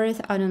fourth,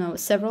 I don't know,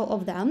 several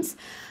of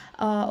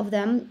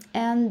them,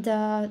 and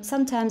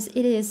sometimes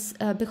it is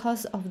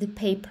because of the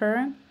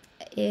paper.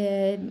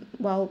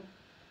 Well,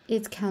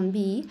 it can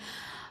be,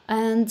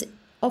 and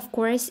of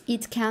course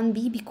it can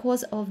be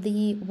because of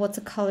the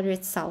watercolor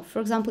itself. For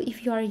example,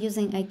 if you are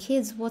using a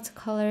kid's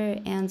watercolor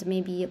and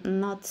maybe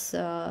not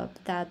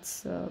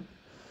that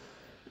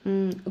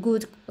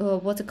good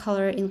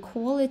watercolor in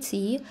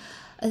quality,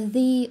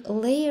 the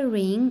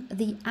layering,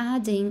 the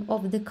adding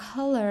of the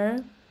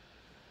color,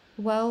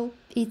 well,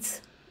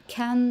 it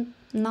can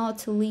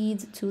not lead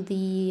to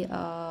the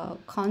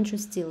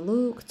contrasty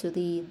look, to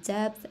the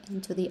depth,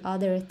 and to the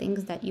other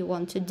things that you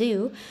want to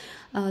do,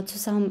 to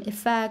some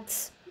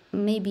effects,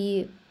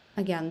 maybe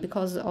again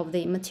because of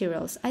the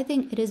materials. I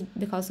think it is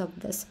because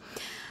of this,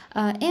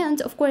 and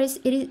of course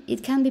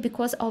it can be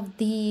because of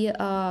the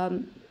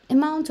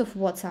amount of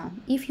water.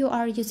 If you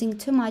are using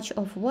too much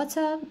of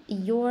water,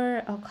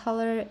 your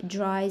color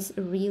dries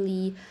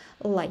really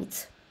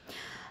light.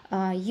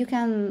 You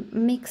can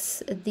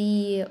mix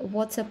the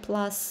water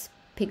plus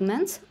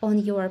pigment on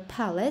your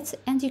palette,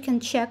 and you can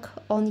check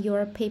on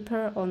your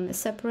paper, on a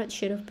separate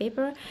sheet of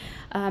paper,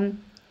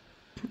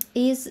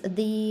 is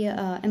the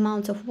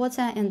amount of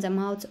water and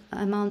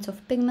amount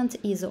of pigment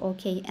is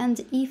okay. And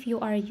if you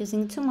are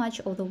using too much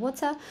of the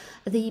water,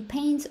 the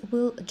paint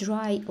will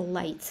dry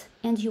light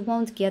and you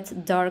won't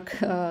get dark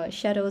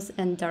shadows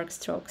and dark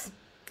strokes.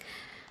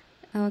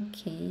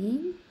 Okay,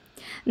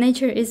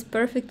 nature is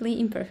perfectly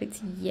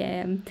imperfect.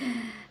 Yeah,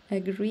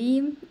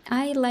 agree.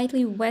 I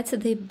lightly wet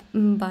the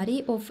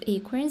body of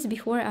acorns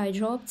before I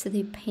dropped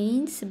the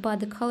paint, but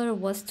the color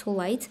was too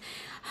light.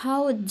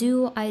 How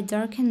do I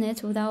darken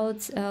it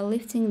without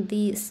lifting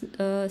the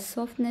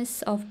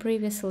softness of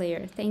previous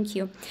layer? Thank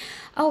you.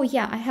 Oh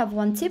yeah, I have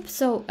one tip.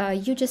 So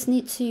you just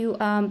need to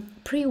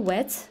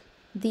pre-wet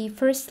the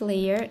first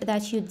layer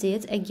that you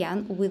did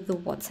again with the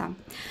water.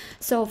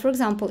 So for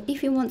example,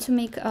 if you want to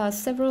make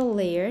several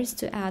layers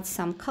to add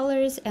some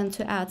colors and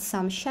to add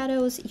some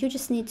shadows, you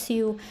just need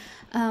to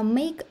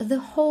make the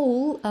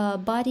whole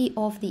body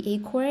of the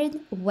acorn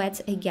wet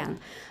again.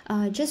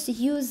 Just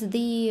use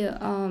the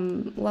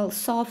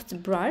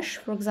soft brush,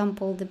 for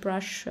example the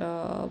brush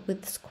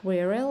with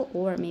squirrel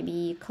or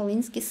maybe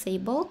Kolinsky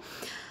sable.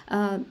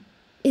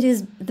 It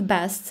is the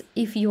best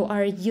if you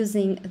are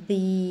using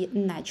the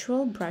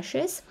natural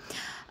brushes.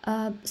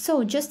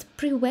 So just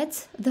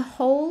pre-wet the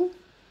whole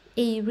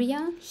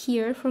area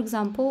here, for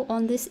example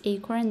on this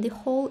acorn, the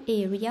whole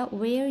area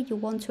where you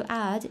want to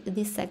add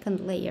the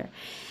second layer,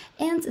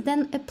 and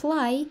then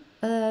apply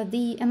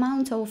the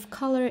amount of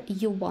color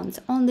you want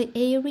on the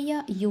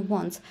area you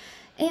want,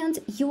 and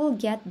you will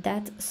get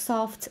that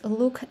soft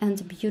look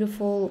and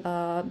beautiful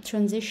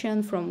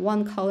transition from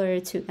one color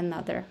to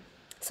another.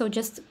 So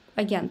just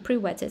again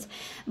pre-wet it,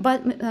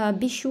 but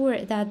be sure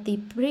that the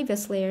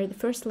previous layer, the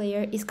first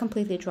layer, is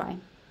completely dry.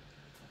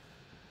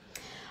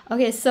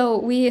 Okay, so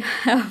we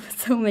have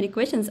so many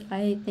questions.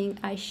 I think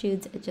I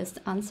should just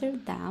answer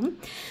them.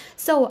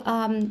 So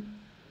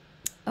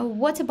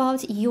what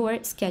about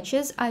your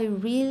sketches? I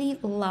really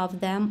love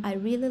them. I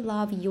really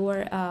love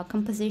your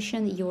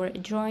composition, your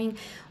drawing.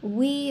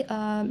 We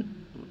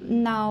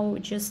now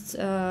just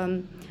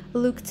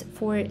looked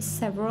for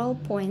several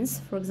points.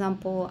 For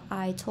example,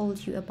 I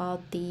told you about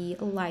the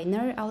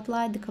liner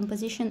outline, the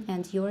composition,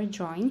 and your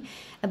drawing,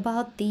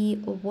 about the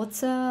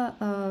water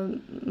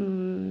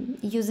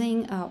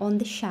using on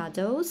the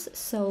shadows.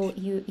 So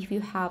if you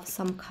have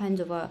some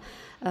kind of a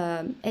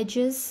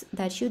edges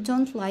that you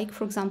don't like,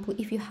 for example,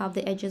 if you have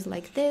the edges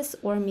like this,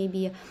 or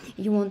maybe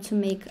you want to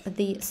make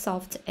the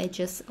soft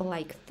edges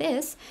like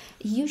this,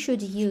 you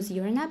should use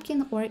your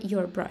napkin or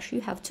your brush.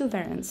 You have two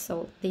variants,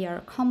 so they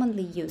are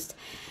commonly used.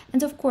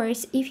 And of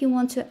course, if you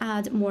want to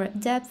add more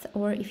depth,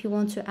 or if you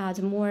want to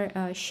add more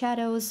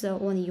shadows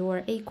on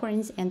your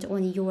acorns and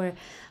on your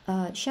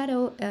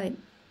shadow,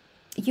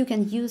 you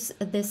can use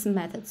this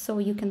method. So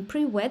you can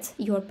pre-wet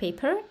your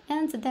paper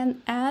and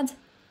then add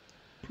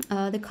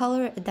the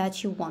color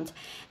that you want,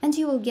 and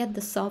you will get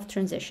the soft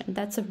transition.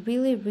 That's a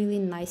really, really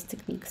nice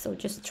technique. So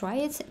just try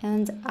it,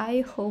 and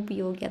I hope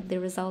you'll get the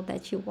result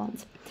that you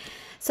want.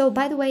 So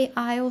by the way,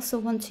 I also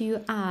want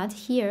to add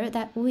here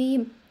that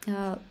we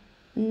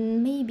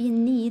maybe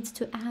need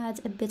to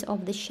add a bit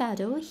of the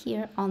shadow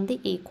here on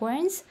the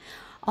acorns,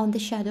 on the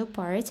shadow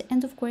part,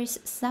 and of course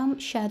some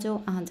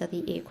shadow under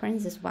the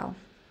acorns as well.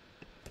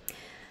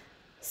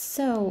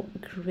 So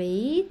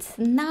great.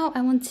 Now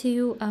I want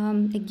to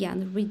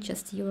again read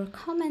just your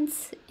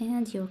comments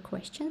and your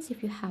questions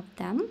if you have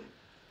them.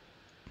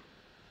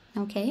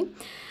 Okay,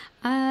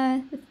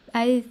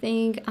 I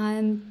think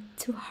I'm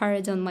too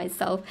hard on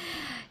myself.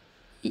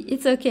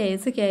 It's okay,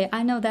 it's okay.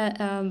 I know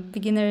that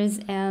beginners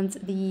and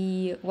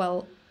the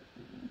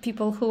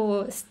people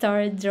who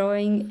start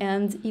drawing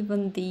and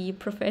even the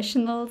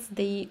professionals,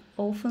 they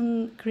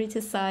often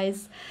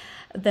criticize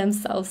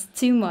themselves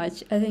too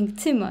much. I think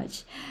too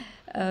much.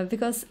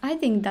 Because I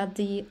think that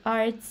the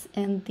art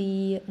and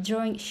the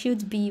drawing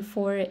should be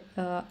for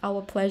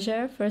our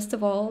pleasure, first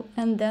of all,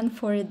 and then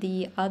for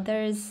the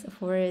others,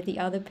 for the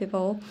other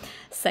people,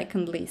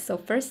 secondly. So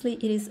firstly,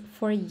 it is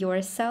for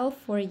yourself,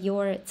 for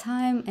your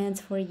time, and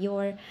for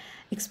your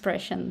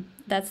expression.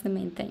 That's the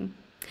main thing.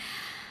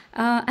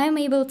 I'm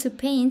able to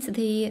paint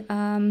the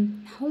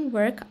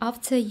homework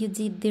after you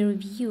did the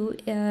review.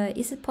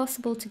 Is it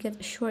possible to get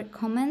a short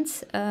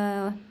comment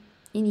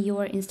in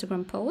your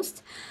Instagram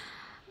post?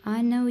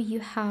 I know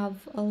you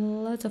have a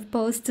lot of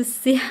posts to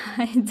see.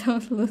 I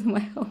don't lose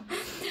my home.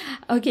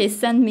 Okay,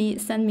 send me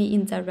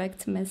in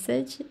direct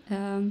message.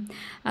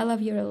 I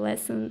love your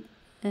lesson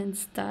and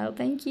style.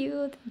 Thank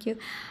you.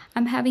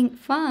 I'm having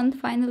fun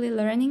finally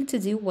learning to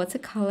do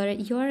watercolor.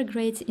 You're a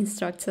great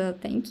instructor.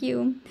 Thank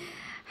you.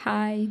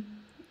 Hi.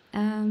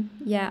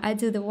 Yeah, I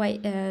do the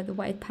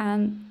white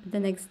pan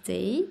the next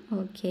day.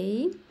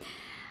 Okay.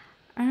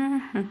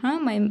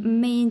 My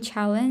main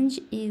challenge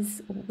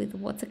is with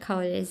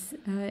watercolors.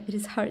 It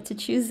is hard to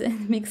choose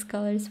and mix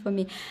colors for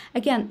me.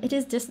 Again, it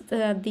is just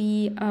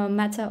the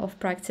matter of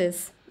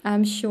practice.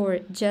 I'm sure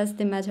just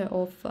the matter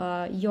of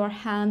your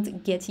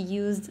hand get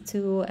used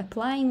to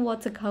applying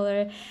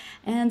watercolor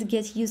and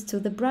get used to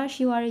the brush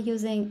you are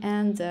using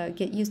and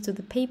get used to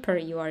the paper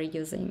you are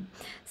using.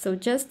 So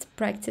just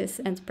practice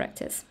and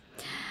practice.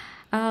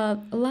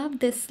 Love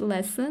this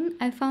lesson.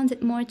 I found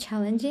it more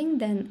challenging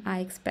than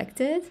I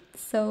expected,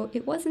 so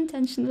it was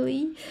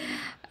intentionally.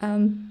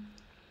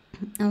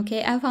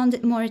 Okay, I found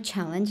it more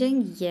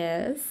challenging,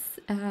 yes.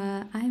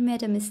 I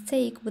made a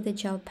mistake with the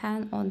gel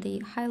pen on the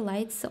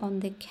highlights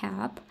on the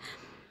cap,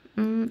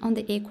 on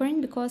the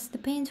acorn, because the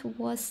paint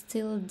was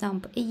still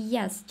damp.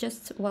 Yes,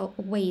 just, well,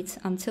 wait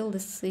until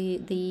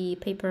the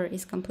paper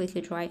is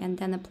completely dry and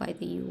then apply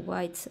the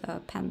white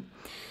pen.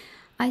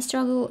 I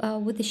struggle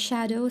with the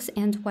shadows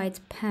and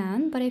white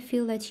pen, but I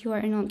feel that you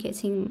are not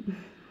getting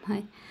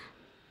my...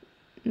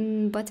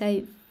 but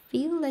I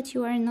feel that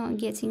you are not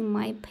getting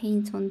my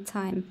paint on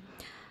time.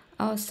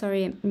 Oh,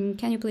 sorry.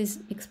 Can you please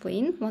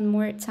explain one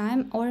more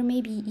time? Or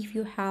maybe if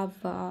you have,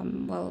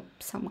 well,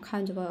 some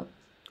kind of a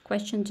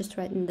question, just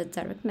write in the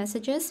direct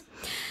messages.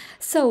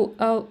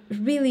 So,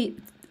 really,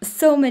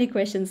 so many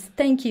questions.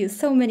 Thank you.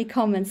 So many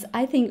comments.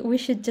 I think we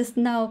should just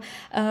now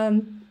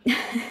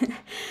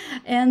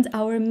end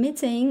our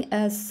meeting.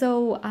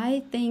 So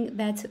I think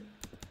that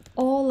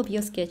all of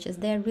your sketches,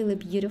 they're really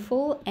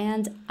beautiful,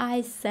 and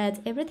I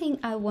said everything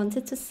I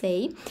wanted to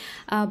say.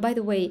 By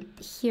the way,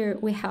 here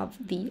we have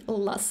the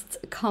last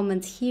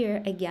comment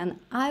here again.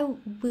 I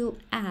would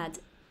add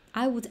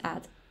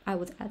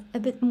a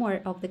bit more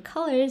of the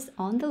colors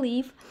on the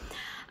leaf,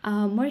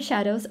 more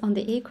shadows on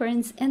the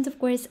acorns, and of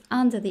course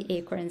under the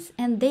acorns,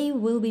 and they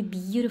will be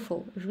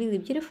beautiful, really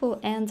beautiful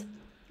and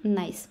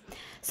nice.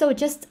 So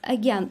just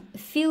again,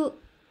 feel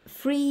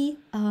free,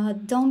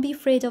 don't be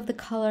afraid of the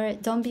color,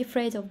 don't be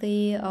afraid of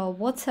the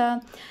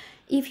water.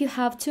 If you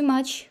have too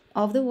much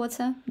of the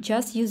water,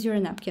 just use your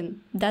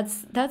napkin.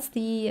 That's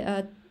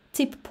the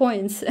tip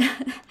points.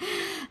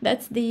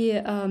 That's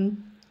the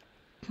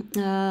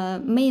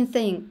main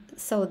thing.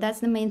 So that's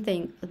the main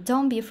thing.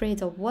 Don't be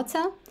afraid of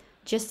water,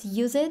 just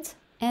use it.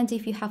 And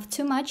if you have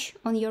too much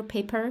on your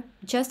paper,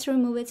 just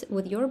remove it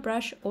with your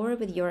brush or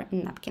with your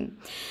napkin.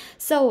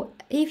 So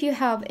if you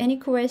have any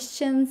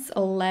questions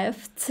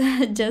left,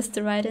 just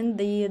write in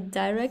the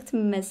direct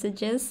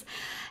messages.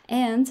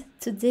 And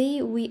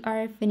today we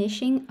are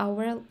finishing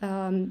our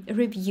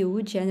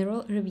review,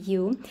 general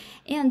review.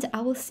 And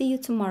I will see you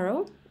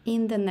tomorrow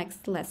in the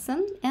next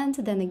lesson, and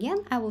then again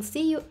I will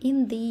see you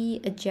in the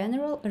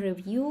general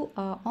review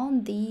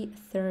on the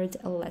third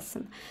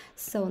lesson.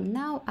 So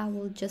now I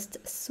will just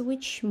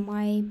switch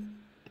my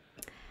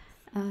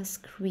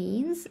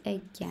screens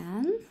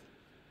again.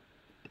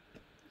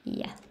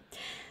 Yeah.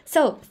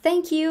 So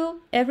thank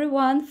you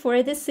everyone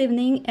for this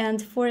evening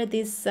and for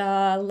this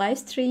live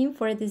stream,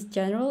 for this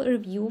general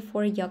review,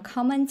 for your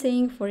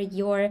commenting, for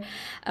your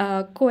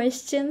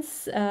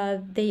questions.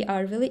 They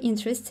are really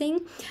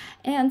interesting.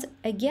 And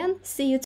again, see you